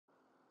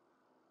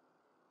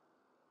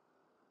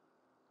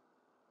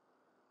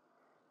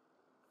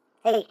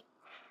Hey,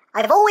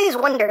 I've always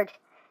wondered,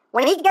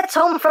 when he gets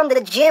home from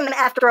the gym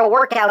after a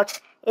workout,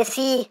 is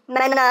he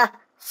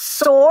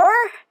MENASOR?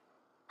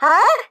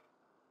 Huh?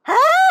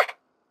 Huh?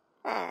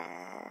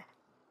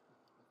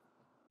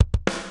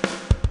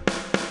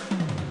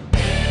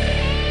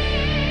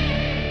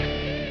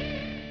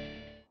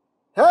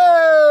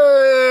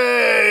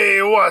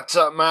 Hey, what's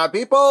up, my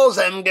peoples?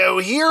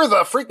 EmGo here, the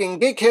freaking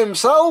geek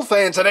himself,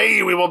 and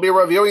today we will be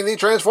reviewing the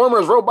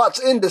Transformers Robots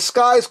in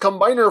Disguise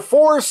Combiner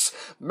Force,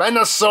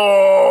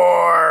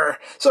 MENASOR.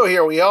 So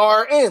here we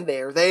are, and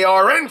there they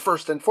are, and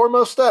first and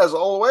foremost, as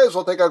always,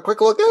 we'll take a quick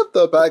look at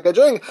the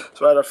packaging.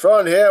 So at the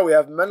front here, we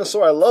have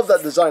MENASOR. I love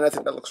that design. I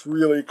think that looks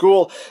really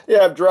cool. You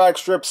have Drag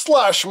Strip,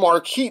 Slash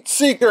Mark, Heat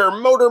Seeker,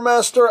 Motor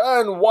Master,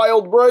 and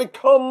Wild Break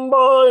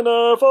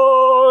Combiner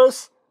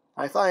Force.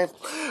 High five.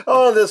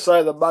 On this side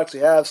of the box, we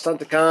have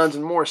Stunticons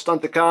and more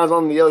Stunticons.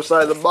 On the other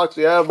side of the box,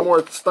 we have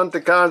more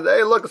Stunticons.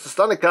 Hey, look, it's a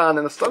Stunticon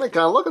and a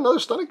Stunticon. Look, another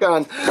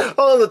Stunticon.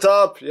 On the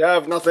top, you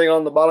have nothing.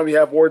 On the bottom, you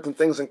have words and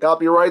things and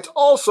copyrights.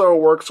 Also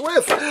works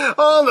with.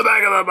 On the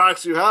back of the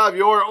box, you have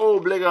your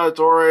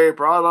obligatory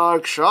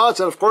product shots.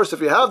 And, of course,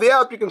 if you have the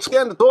app, you can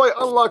scan the toy,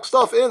 unlock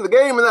stuff in the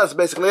game, and that's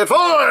basically it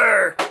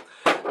for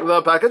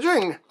the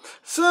packaging.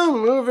 So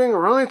moving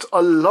right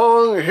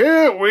along,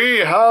 here we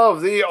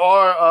have the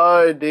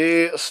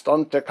RID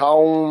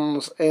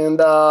Stunticons, and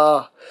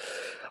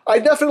I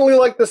definitely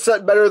like this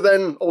set better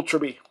than Ultra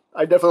B.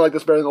 I definitely like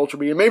this better than Ultra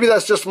B, and maybe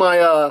that's just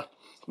my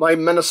my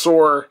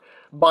MENASOR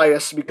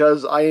bias,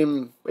 because I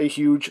am a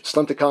huge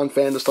Stunticon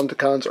fan. The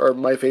Stunticons are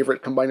my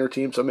favorite combiner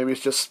team, so maybe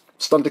it's just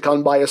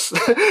Stunticon bias,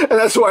 and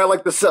that's why I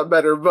like this set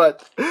better,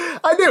 but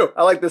I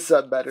like this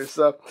set better.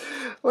 So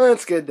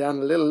let's get down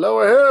a little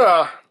lower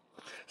here.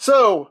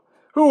 So,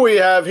 who we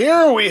have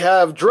here? We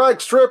have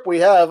Drag Strip, we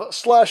have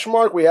Slash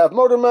Mark, we have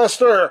Motor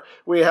Master,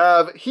 we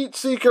have Heat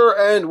Seeker,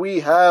 and we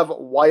have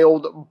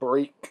Wild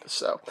Break.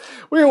 So,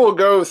 we will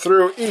go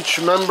through each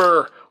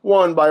member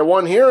one by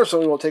one here. So,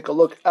 we will take a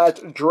look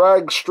at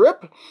Drag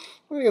Strip.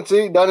 You can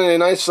see, done in a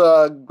nice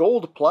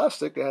gold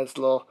plastic. It has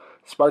a little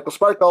sparkle,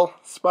 sparkle,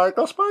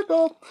 sparkle,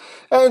 sparkle.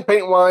 And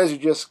paint-wise, you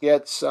just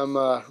get some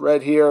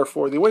red here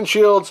for the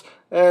windshields,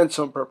 and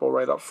some purple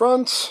right up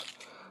front.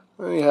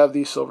 And you have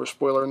the silver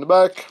spoiler in the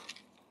back.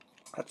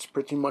 That's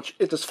pretty much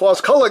it as far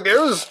as color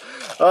goes.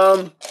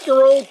 You can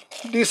roll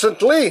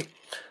decently.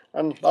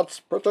 And that's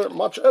pretty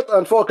much it.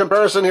 And for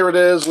comparison, here it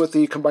is with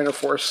the Combiner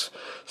Force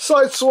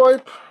side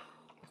swipe.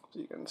 So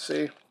you can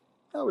see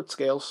how it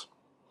scales.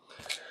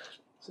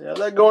 So you have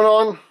that going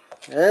on.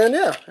 And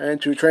yeah,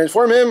 and to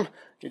transform him,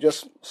 you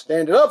just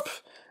stand it up.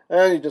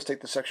 And you just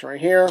take the section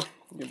right here.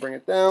 You bring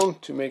it down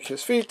to make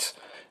his feet.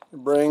 You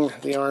bring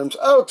the arms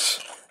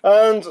out.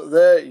 And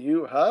there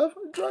you have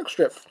Drag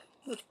Strip.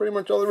 That's pretty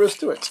much all there is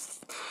to it.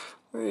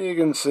 You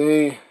can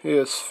see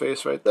his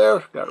face right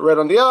there. Got red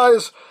on the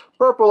eyes,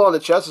 purple on the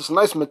chest. It's a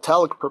nice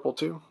metallic purple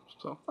too,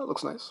 so that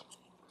looks nice.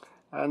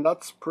 And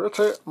that's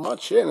pretty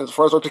much it. As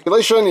far as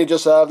articulation, you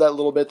just have that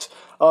little bit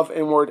of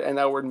inward and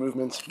outward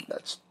movements.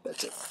 That's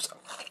it. So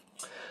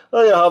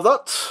there you have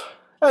that.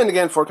 And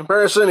again, for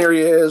comparison, here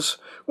he is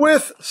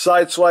with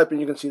side swipe,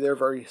 and you can see they're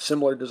very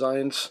similar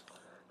designs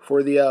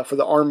for the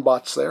arm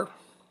bots there.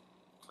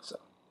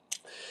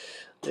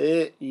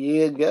 There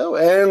you go,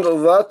 and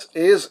that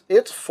is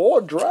it for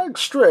Drag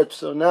Strip.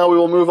 So now we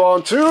will move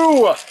on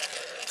to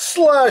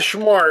Slash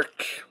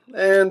Mark.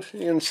 And you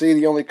can see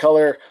the only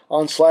color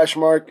on Slash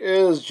Mark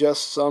is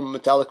just some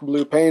metallic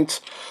blue paint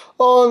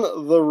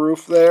on the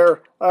roof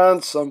there,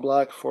 and some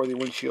black for the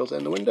windshields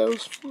and the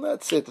windows.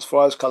 That's it as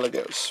far as color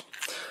goes.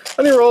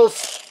 And he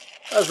rolls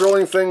as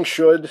rolling things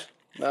should.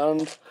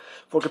 And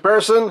for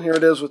comparison, here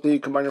it is with the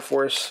Combiner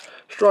Force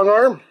Strong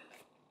Arm,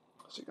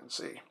 as you can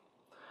see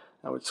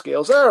how it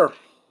scales there.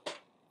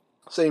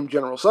 Same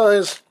general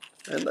size,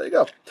 and there you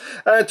go.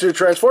 And to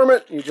transform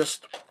it, you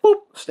just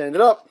boop, stand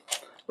it up,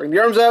 bring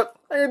the arms out,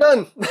 and you're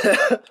done.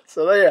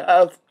 So there you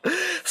have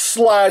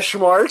Slash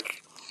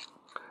Mark.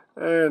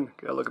 And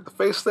get a look at the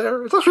face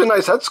there. It's actually a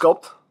nice head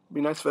sculpt. It'd be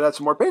nice if it had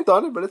some more paint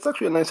on it, but it's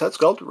actually a nice head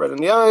sculpt. Red in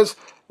the eyes,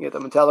 you get the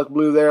metallic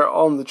blue there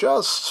on the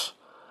chest,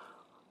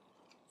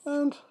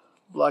 and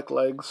black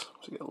legs,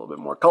 so you get a little bit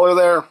more color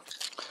there.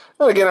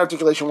 And again,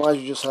 articulation-wise,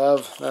 you just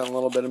have that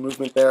little bit of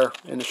movement there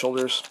in the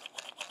shoulders,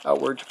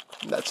 outward,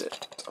 and that's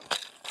it. So,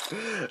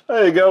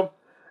 there you go.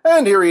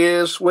 And here he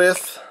is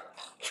with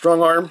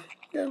Strong Arm.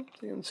 Yeah,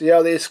 you can see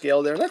how they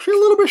scale there. And actually a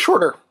little bit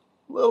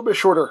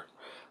shorter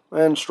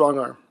than Strong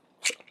Arm.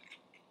 So,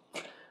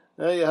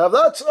 there you have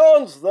that,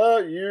 and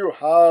there you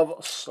have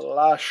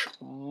Slash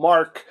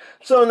Mark.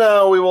 So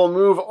now we will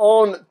move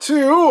on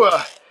to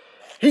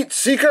Heat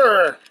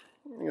Seeker.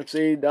 You can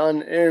see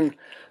done in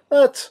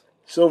that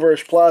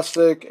silverish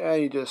plastic,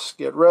 and you just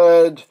get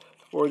red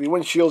for the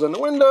windshields and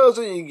the windows,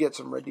 and you get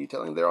some red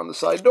detailing there on the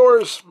side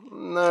doors.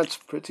 And that's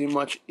pretty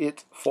much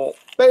it for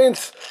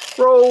paint.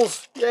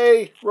 Rolls,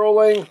 yay,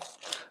 rolling.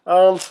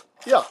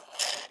 Yeah.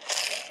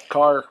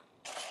 Car.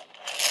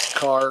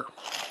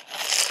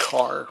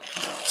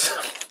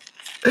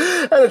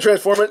 And to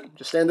transform it,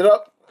 just stand it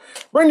up,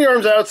 bring the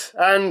arms out,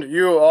 and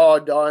you are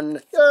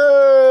done.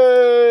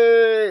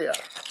 Yay!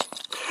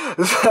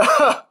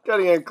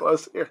 Getting in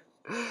close here.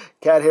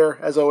 Cat hair,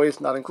 as always,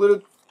 not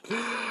included.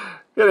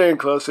 Getting in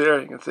close here.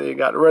 You can see you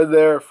got red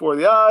there for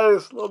the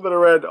eyes, a little bit of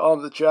red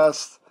on the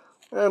chest,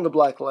 and the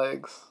black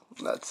legs.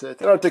 That's it.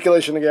 And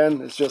articulation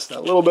again is just a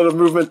little bit of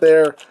movement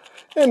there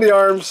in the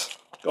arms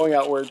going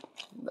outward.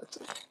 That's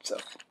it. So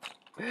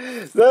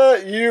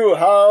there you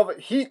have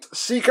Heat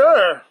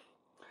Seeker.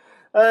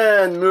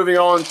 And moving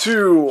on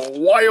to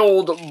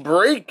Wild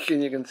Break,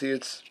 and you can see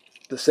it's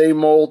the same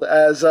mold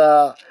as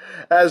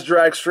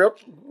Drag Strip,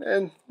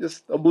 and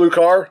just a blue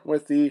car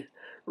with the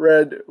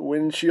red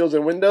windshields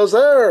and windows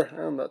there.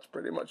 And that's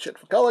pretty much it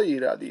for color.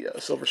 You got the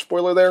silver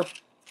spoiler there.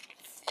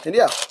 And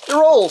yeah, it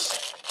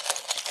rolls.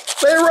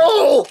 They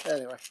roll!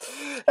 Anyway.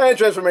 And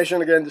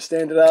transformation again, just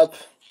stand it up.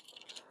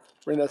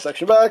 Bring that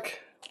section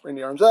back. Bring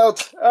the arms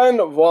out. And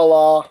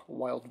voila,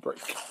 Wild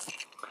Break.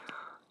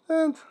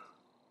 And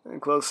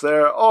close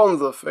there on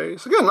the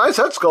face. Again, nice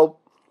head sculpt.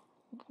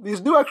 These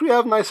do actually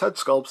have nice head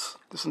sculpts.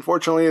 Just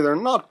unfortunately, they're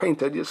not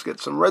painted. You just get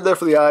some red there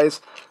for the eyes.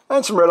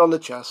 And some red on the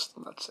chest.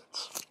 And that's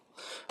it.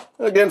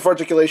 And again, for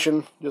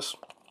articulation, just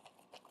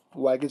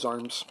wag his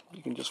arms.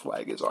 You can just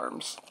wag his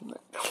arms.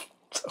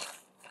 So,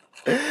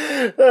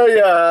 there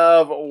you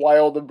have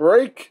Wild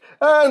Break.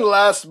 And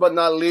last but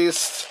not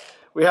least,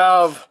 we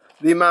have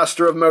the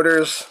Master of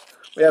Motors.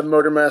 We have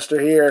Motor Master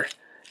here.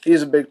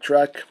 He's a big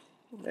truck.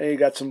 And you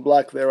got some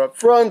black there up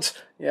front.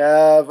 You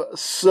have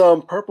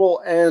some purple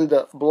and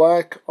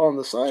black on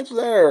the sides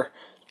there.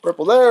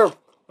 Purple there.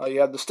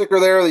 You have the sticker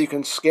there that you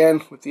can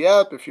scan with the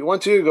app if you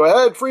want to. Go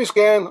ahead, free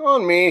scan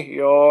on me.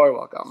 You're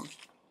welcome.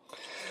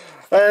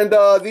 And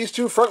these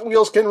two front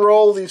wheels can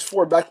roll. These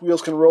four back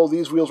wheels can roll.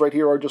 These wheels right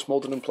here are just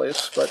molded in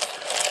place. But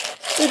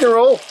you can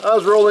roll,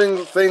 as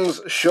rolling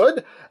things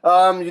should.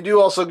 You do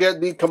also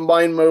get the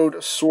combined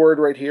mode sword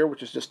right here,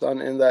 which is just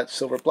done in that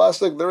silver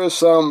plastic. There is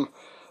some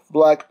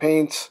black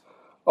paint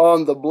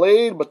on the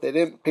blade, but they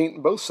didn't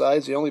paint both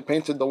sides. They only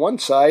painted the one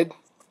side.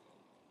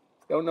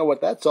 Don't know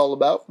what that's all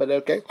about, but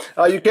okay.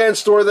 You can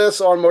store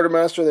this on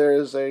MotorMaster. There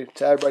is a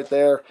tab right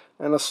there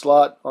and a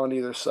slot on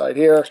either side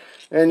here.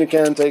 And you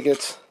can take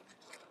it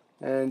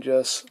and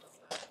just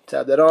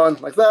tab that on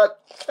like that.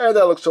 And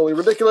that looks totally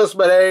ridiculous,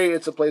 but hey,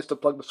 it's a place to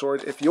plug the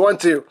sword if you want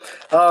to.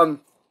 And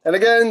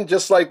again,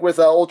 just like with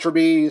Ultra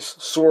B's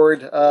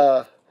sword,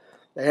 the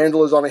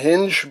handle is on a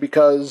hinge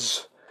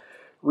because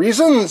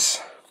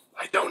reasons?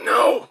 I don't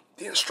know.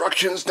 The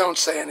instructions don't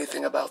say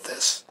anything about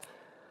this.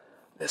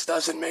 This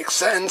doesn't make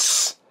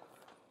sense.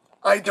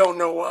 I don't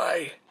know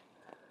why.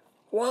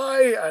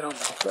 Why? I don't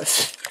know.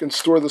 You can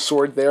store the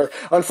sword there.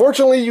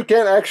 Unfortunately, you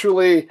can't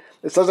actually...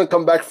 This doesn't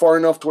come back far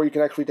enough to where you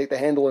can actually take the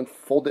handle and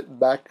fold it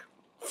back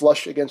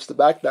flush against the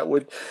back. That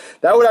would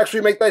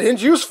actually make that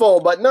hinge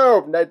useful, but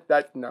no.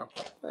 No.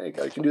 There you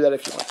go. You can do that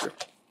if you want to.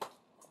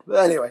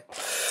 But anyway,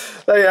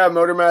 there you have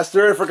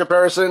MotorMaster. For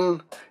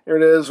comparison, here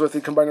it is with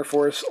the Combiner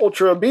Force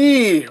Ultra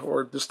B,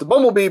 or just the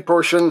Bumblebee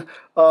portion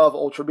of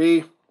Ultra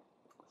B.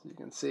 So you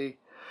can see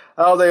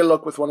how they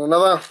look with one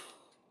another.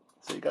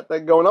 So you got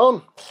that going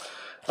on.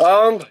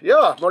 And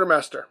yeah,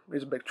 MotorMaster.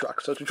 He's a big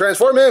truck. So to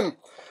transform him,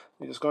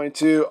 you're just going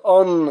to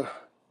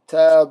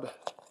untab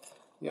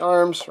the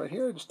arms right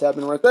here. Just tab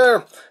in right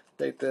there.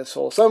 Take this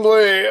whole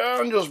assembly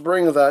and just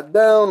bring that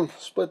down.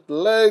 Split the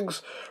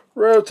legs.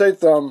 Rotate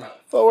them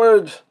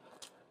forward.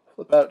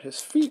 Flip out his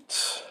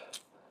feet.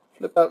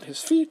 Flip out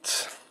his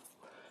feet.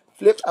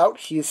 Flip out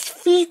his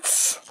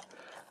feet.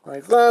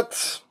 Like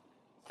that.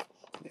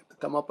 You have to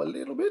come up a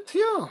little bit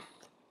here.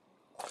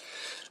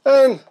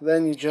 And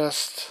then you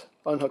just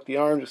unhook the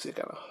arms. You see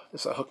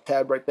it's a hook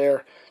tab right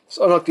there. Just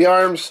unhook the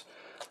arms.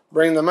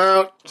 Bring them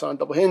out. It's on a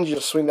double hinge. You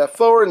just swing that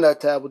forward and that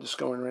tab will just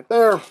go in right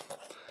there.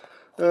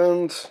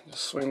 And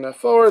just swing that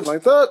forward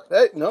like that.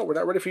 Hey, no, we're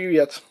not ready for you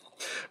yet.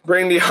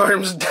 Bring the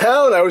arms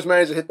down. I always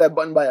manage to hit that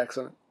button by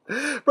accident.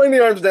 Bring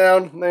the arms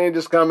down. Then you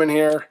just come in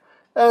here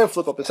and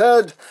flip up his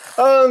head.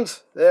 And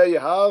there you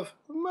have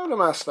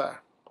MotorMaster.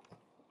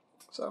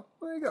 So,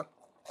 there you go.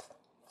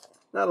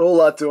 Not a whole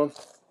lot to him.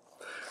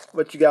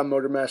 But you got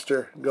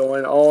MotorMaster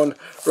going on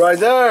right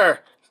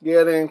there.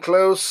 Getting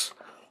close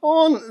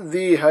on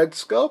the head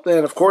sculpt.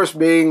 And of course,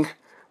 being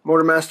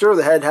MotorMaster,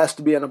 the head has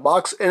to be in a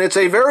box. And it's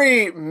a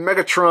very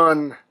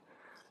Megatron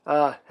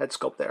head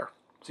sculpt there.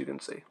 So you can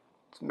see.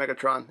 It's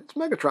Megatron. It's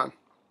Megatron.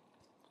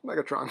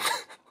 Megatron.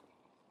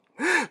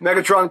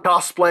 Megatron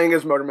cosplaying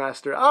as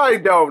MotorMaster. I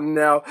don't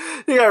know.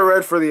 You got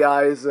red for the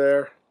eyes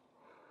there.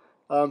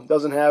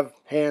 Doesn't have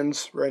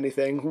hands or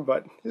anything,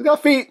 but he's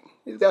got feet.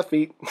 He's got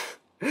feet.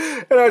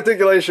 And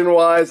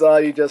articulation-wise,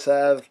 you just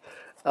have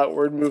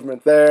outward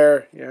movement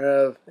there. You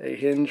have a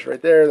hinge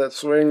right there that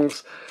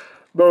swings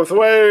both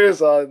ways.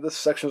 This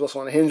section is also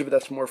on a hinge, but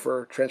that's more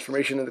for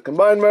transformation into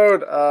combined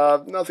mode.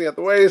 Nothing at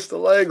the waist. The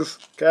legs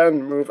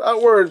can move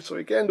outward, so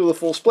you can do the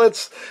full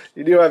splits.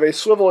 You do have a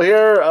swivel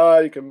here.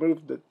 You can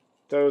move the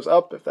toes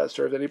up if that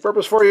serves any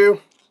purpose for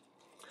you.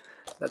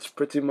 That's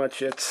pretty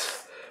much it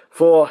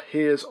for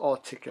his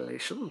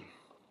articulation.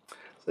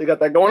 So you got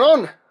that going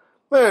on.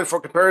 And for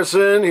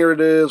comparison, here it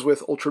is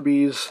with Ultra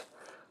B's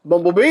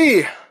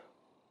Bumblebee.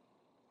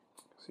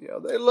 See how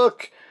they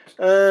look.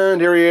 And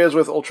here he is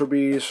with Ultra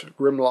B's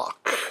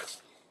Grimlock.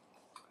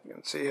 You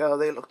can see how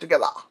they look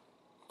together.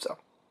 So,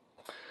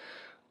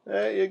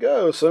 there you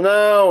go. So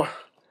now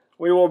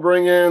we will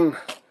bring in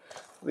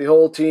the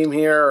whole team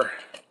here.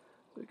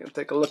 You can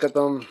take a look at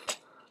them.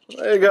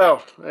 There you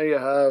go. There you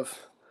have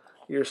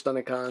your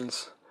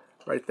Stunnicons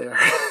right there.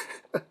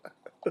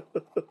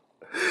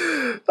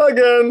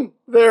 Again,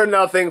 they're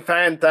nothing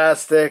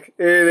fantastic.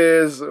 It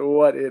is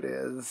what it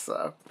is.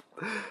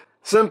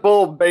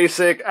 Simple,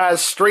 basic,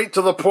 as straight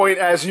to the point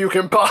as you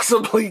can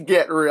possibly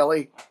get,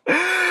 really.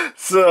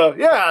 So,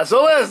 yeah,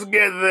 so let's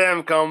get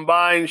them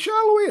combined,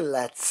 shall we?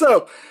 Let's.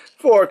 So,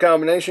 for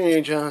combination,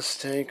 you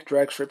just take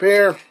drag strip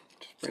here,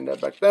 just bring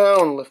that back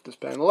down, lift this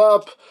panel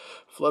up,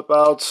 flip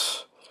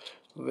out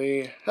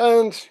the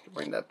hand,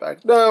 bring that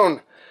back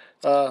down,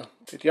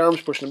 take the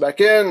arms, push them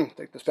back in,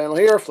 take this panel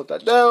here, flip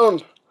that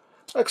down,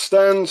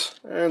 extend,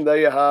 and there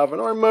you have an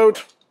arm mode.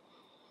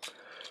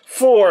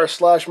 For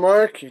slash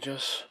mark, you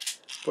just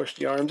push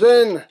the arms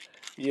in,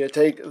 you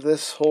take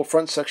this whole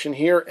front section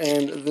here,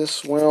 and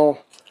this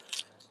will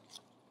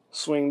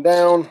swing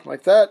down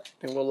like that,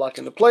 and will lock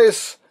into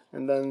place.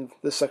 And then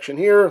this section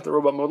here, the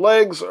robot mode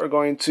legs, are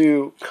going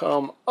to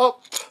come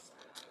up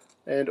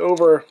and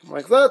over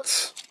like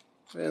that.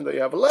 And there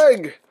you have a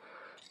leg.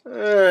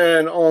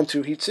 And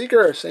onto Heat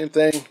Seeker, same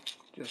thing.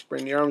 Just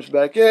bring the arms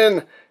back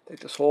in, take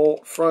this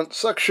whole front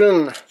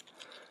section,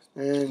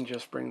 and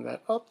just bring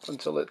that up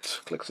until it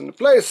clicks into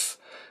place.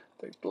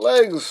 Take the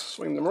legs,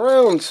 swing them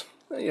around,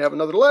 and you have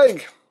another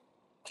leg.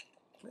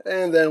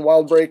 And then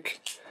Wild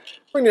Break,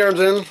 bring the arms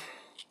in,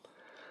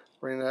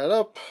 bring that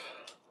up,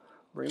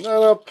 bring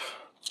that up,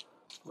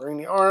 bring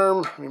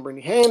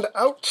the hand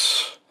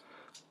out,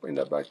 bring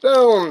that back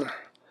down,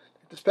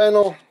 take this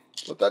panel,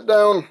 flip that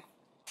down,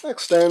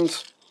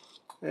 extend,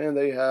 and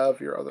there you have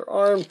your other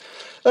arm.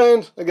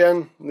 And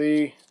again,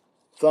 the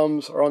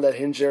thumbs are on that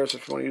hinge there, so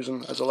if you want to use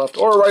them as a left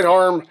or a right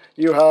arm,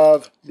 you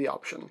have the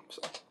option.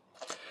 So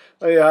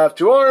there you have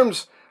two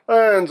arms.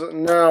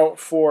 And now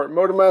for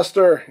Motor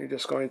Master, you're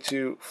just going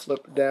to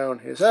flip down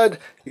his head.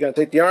 You're going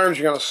to take the arms,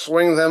 you're going to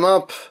swing them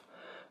up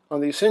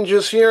on these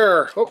hinges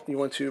here. Oh, you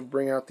want to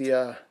bring out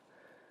the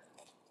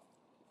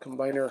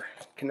combiner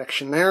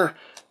connection there.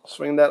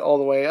 Swing that all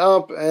the way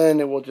up,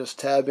 and it will just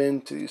tab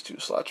into these two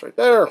slots right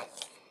there.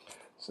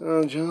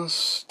 So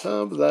just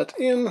tab that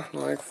in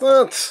like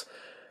that.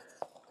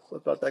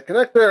 Flip out that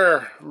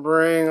connector.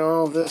 Bring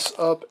all this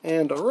up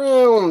and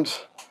around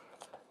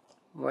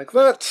like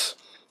that.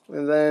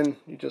 And then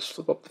you just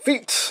flip up the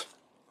feet.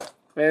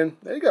 And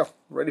there you go.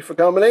 Ready for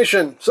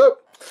combination. So,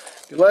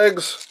 your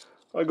legs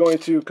are going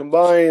to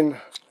combine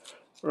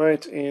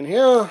right in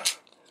here,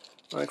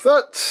 like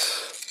that.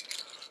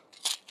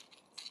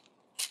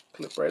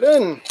 Clip right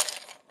in,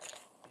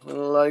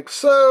 like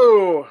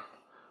so.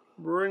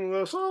 Bring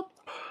this up,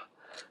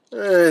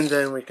 and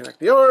then we connect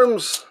the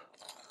arms.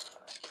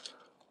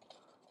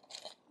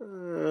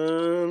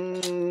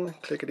 And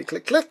clickety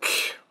click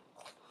click.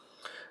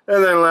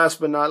 And then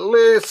last but not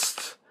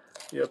least,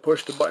 you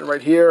push the button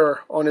right here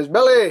on his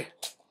belly,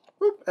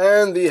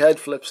 and the head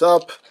flips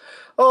up.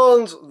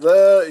 And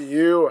there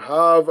you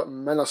have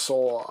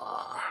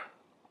MENASOR.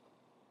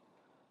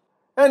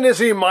 And is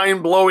he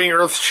mind-blowing,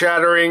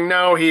 earth-shattering?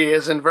 No, he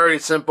isn't. Very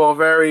simple,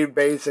 very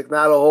basic,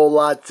 not a whole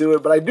lot to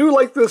it. But I do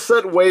like this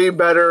set way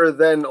better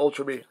than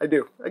Ultra B. I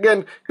do.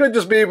 Again, could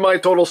just be my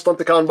total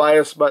Stunticon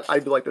bias, but I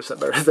do like this set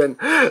better than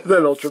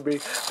Ultra B.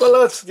 But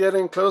let's get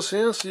in close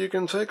here so you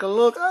can take a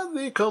look at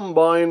the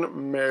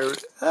combined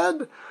mode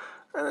head.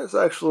 And it's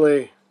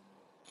actually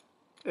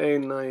a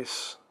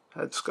nice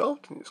head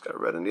sculpt. He's got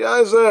red in the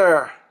eyes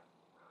there.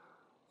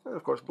 And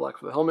of course black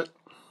for the helmet.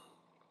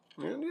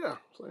 And yeah,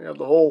 so you have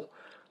the whole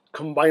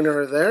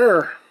combiner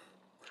there.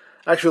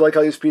 I actually like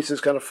how these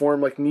pieces kind of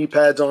form like knee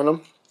pads on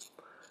them.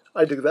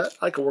 I dig that.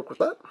 I can work with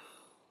that.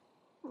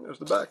 There's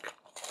the back.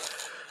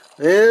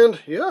 And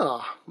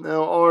yeah,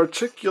 now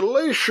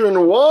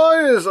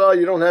articulation-wise,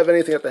 you don't have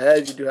anything at the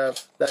head. You do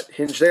have that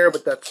hinge there,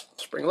 but that's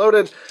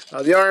spring-loaded.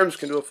 The arms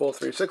can do a full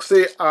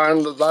 360,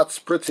 and that's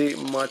pretty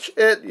much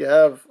it. You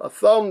have a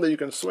thumb that you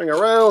can swing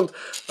around.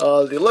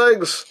 The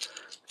legs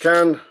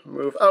can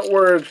move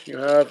outward. You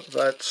have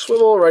that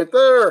swivel right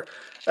there.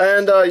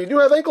 And you do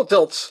have ankle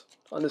tilts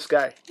on this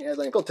guy. He has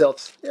ankle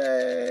tilts.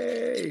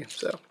 Yay!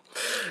 So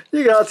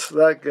you got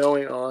that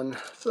going on.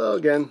 So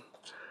again,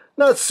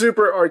 not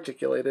super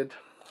articulated.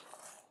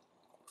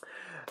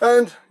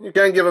 And you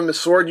can give him his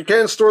sword. You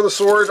can store the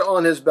sword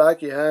on his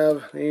back. You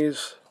have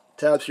these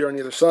tabs here on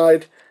either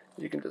side.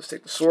 You can just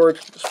take the sword,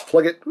 just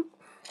plug it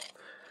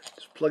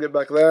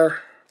back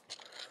there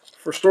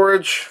for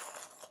storage,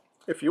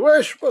 if you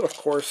wish. But of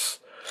course,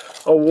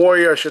 a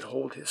warrior should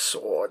hold his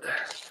sword.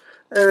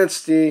 And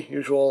it's the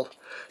usual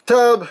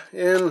tab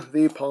in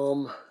the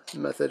palm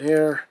method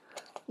here.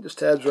 Just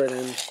tabs right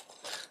in.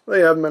 There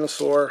you have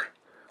MENASOR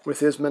with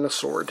his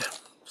MENASORD.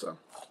 So,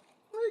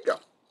 there you go.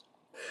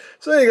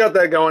 So you got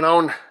that going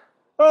on.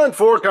 And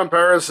for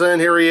comparison,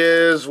 here he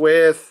is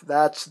with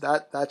that's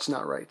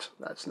not right.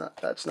 That's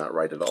not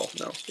right at all.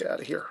 No, get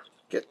out of here.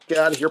 Get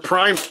out of here,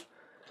 Prime.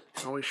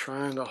 Always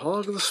trying to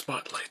hog the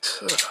spotlight.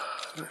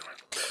 Anyway.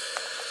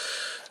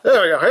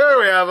 There we go. Here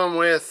we have him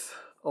with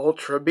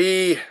Ultra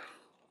B.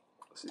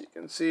 So you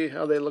can see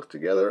how they look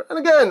together. And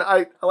again,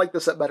 I like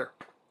this set better.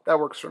 That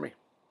works for me.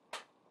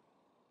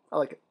 I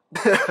like it.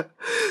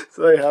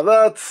 So there you have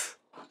that.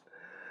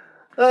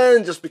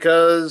 And just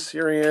because,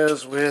 here he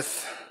is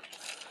with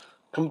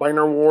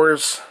Combiner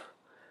Wars,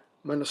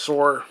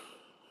 MENASOR.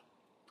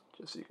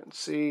 Just so you can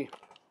see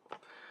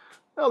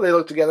how they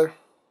look together.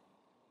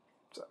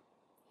 So,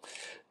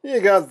 you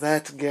got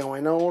that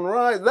going on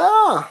right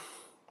there.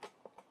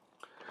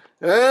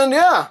 And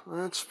yeah,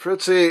 that's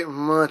pretty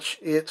much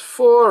it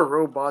for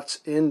Robots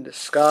in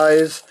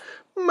Disguise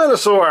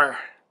MENASOR.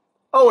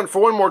 Oh, and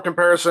for one more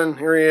comparison,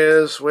 here he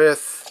is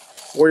with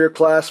Warrior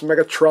Class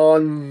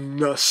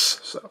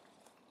Megatronus. So,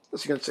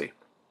 as you can see,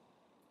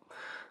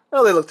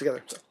 how they look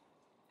together. So,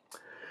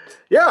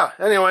 yeah,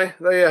 anyway,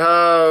 there you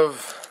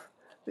have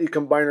the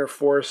Combiner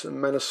Force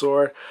and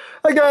MENASOR.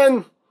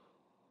 Again,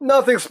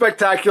 nothing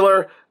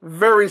spectacular,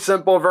 very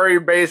simple, very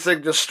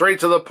basic, just straight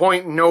to the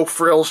point, no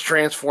frills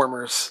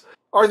Transformers.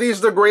 Are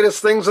these the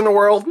greatest things in the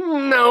world?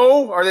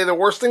 No. Are they the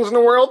worst things in the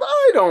world?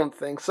 I don't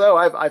think so.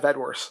 I've had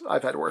worse.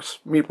 I've had worse.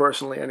 Me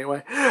personally,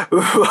 anyway.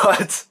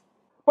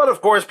 But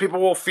of course,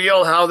 people will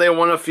feel how they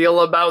want to feel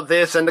about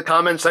this, and the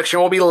comment section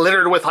will be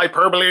littered with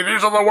hyperbole.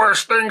 These are the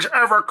worst things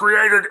ever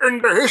created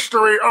in the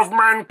history of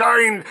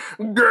mankind.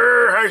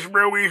 Grr,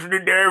 Hasbro is the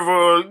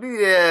devil.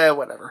 Yeah,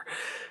 whatever.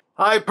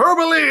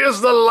 Hyperbole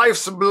is the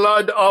life's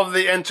blood of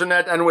the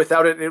internet, and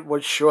without it, it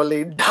would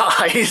surely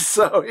die.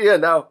 So, you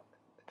know,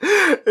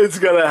 it's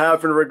gonna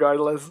happen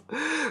regardless.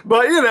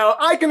 But, you know,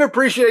 I can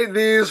appreciate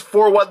these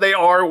for what they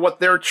are, what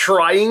they're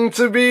trying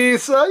to be.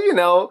 So, you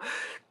know,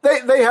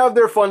 they have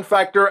their fun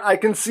factor. I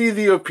can see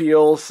the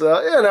appeal.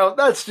 So, you know,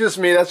 that's just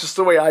me. That's just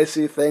the way I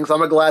see things.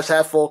 I'm a glass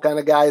half full kind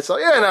of guy. So,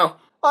 you know,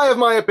 I have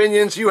my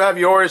opinions, you have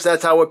yours,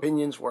 that's how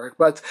opinions work.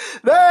 But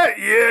there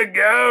you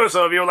go.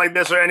 So if you would like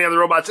this or any other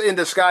Robots in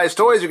Disguise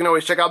toys, you can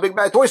always check out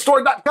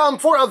BigBadToyStore.com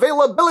for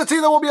availability.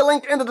 There will be a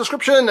link in the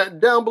description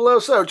down below,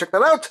 so check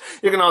that out.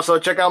 You can also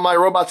check out my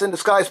Robots in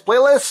Disguise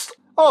playlist,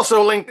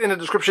 also linked in the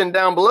description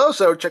down below,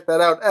 so check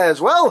that out as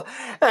well.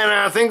 And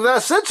I think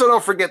that's it, so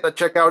don't forget to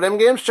check out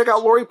EmGames, check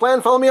out Lori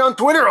Plan, follow me on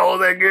Twitter, all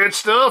that good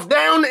stuff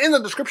down in the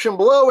description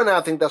below, and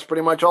I think that's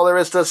pretty much all there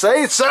is to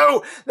say.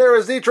 So, there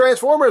is the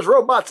Transformers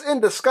Robots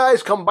in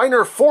Disguise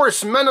Combiner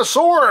Force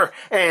MENASOR,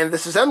 and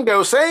this is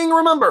EmGo saying,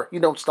 remember, you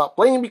don't stop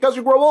playing because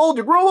you grow old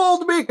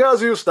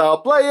because you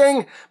stop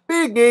playing.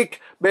 Be geek,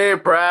 be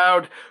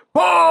proud,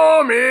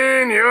 palm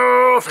in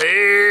your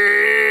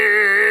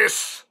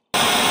face.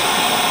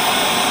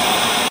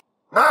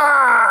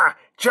 Ah!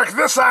 Check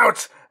this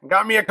out!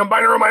 Got me a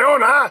combiner of my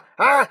own, huh?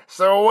 Huh?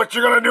 So what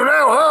you gonna do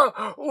now,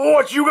 huh?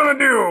 What you gonna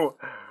do?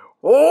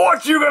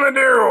 What you gonna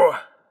do?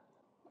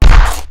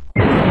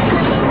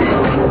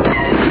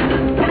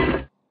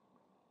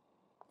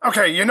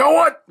 Okay, you know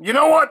what? You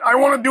know what? I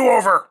want a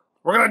do-over.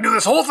 We're gonna do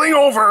this whole thing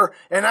over,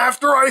 and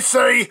after I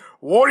say,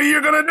 what are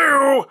you gonna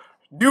do?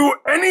 Do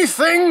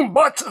anything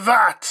but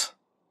that.